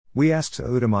We asked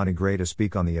Udamani Gray to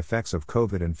speak on the effects of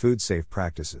COVID and food safe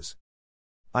practices.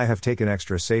 I have taken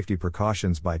extra safety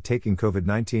precautions by taking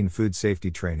COVID-19 food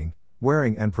safety training,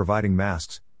 wearing and providing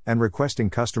masks, and requesting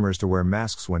customers to wear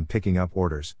masks when picking up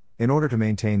orders. In order to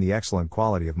maintain the excellent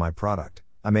quality of my product,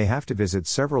 I may have to visit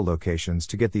several locations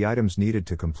to get the items needed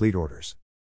to complete orders.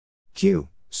 Q.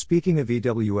 Speaking of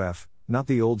EWF, not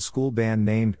the old school band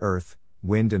named Earth,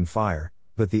 Wind and Fire,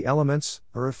 but the elements,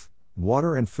 earth,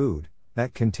 water and food,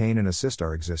 that contain and assist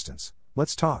our existence.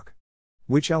 Let's talk.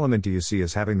 Which element do you see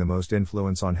as having the most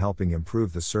influence on helping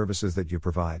improve the services that you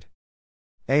provide?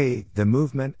 A. The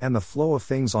movement and the flow of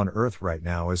things on Earth right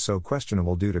now is so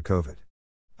questionable due to COVID.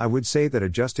 I would say that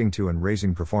adjusting to and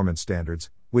raising performance standards,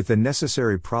 with the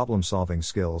necessary problem-solving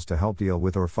skills to help deal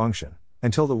with or function,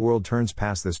 until the world turns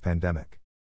past this pandemic.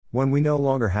 When we no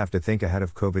longer have to think ahead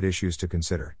of COVID issues to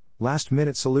consider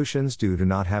last-minute solutions due to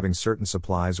not having certain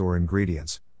supplies or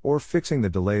ingredients, or fixing the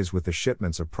delays with the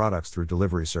shipments of products through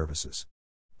delivery services.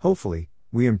 Hopefully,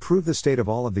 we improve the state of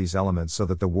all of these elements so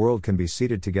that the world can be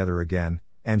seated together again,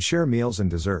 and share meals and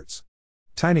desserts.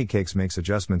 Tiny Cakes makes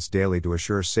adjustments daily to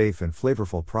assure safe and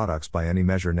flavorful products by any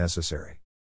measure necessary.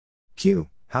 Q.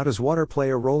 How does water play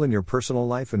a role in your personal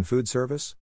life and food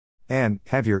service? And,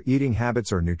 have your eating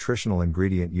habits or nutritional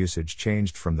ingredient usage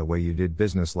changed from the way you did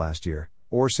business last year,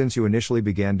 or since you initially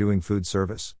began doing food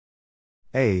service?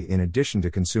 A. In addition to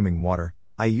consuming water,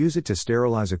 I use it to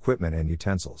sterilize equipment and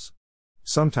utensils.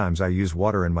 Sometimes I use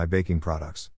water in my baking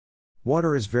products.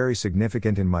 Water is very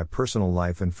significant in my personal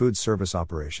life and food service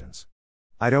operations.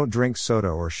 I don't drink soda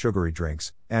or sugary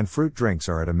drinks, and fruit drinks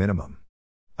are at a minimum.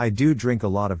 I do drink a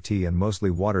lot of tea and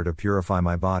mostly water to purify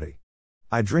my body.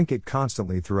 I drink it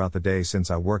constantly throughout the day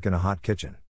since I work in a hot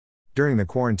kitchen. During the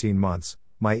quarantine months,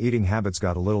 my eating habits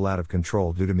got a little out of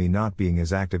control due to me not being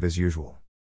as active as usual.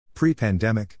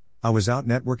 Pre-pandemic, I was out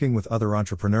networking with other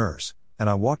entrepreneurs, and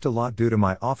I walked a lot due to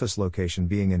my office location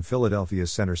being in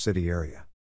Philadelphia's Center City area.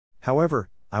 However,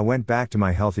 I went back to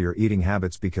my healthier eating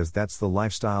habits because that's the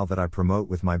lifestyle that I promote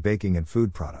with my baking and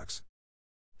food products.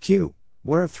 Q.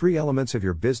 What are 3 elements of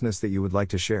your business that you would like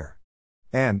to share?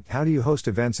 And, how do you host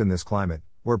events in this climate,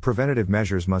 where preventative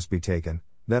measures must be taken,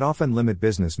 that often limit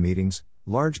business meetings,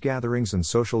 large gatherings and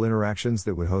social interactions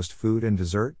that would host food and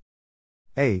dessert?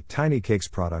 A. Tiny Cakes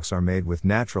products are made with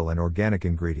natural and organic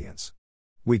ingredients.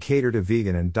 We cater to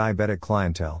vegan and diabetic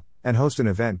clientele, and host an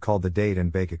event called the Date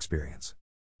and Bake Experience.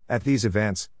 At these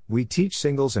events, we teach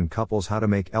singles and couples how to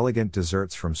make elegant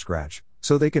desserts from scratch,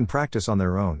 so they can practice on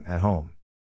their own at home.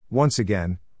 Once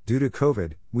again, due to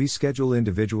COVID, we schedule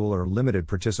individual or limited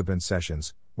participant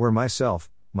sessions, where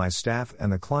myself, my staff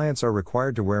and the clients are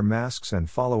required to wear masks and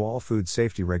follow all food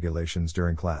safety regulations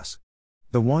during class.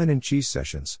 The Wine and Cheese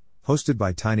Sessions, hosted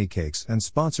by Tiny Cakes and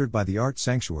sponsored by the Art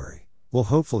Sanctuary, will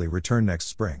hopefully return next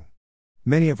spring.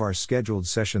 Many of our scheduled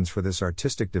sessions for this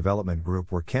artistic development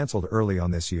group were cancelled early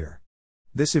on this year.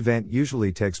 This event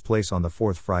usually takes place on the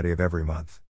 4th Friday of every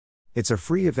month. It's a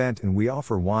free event and we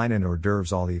offer wine and hors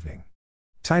d'oeuvres all evening.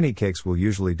 Tiny Cakes will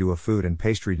usually do a food and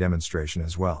pastry demonstration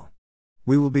as well.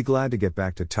 We will be glad to get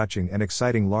back to touching and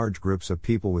exciting large groups of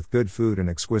people with good food and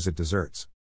exquisite desserts.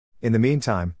 In the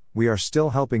meantime, we are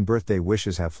still helping birthday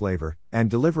wishes have flavor, and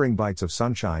delivering bites of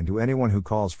sunshine to anyone who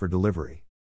calls for delivery.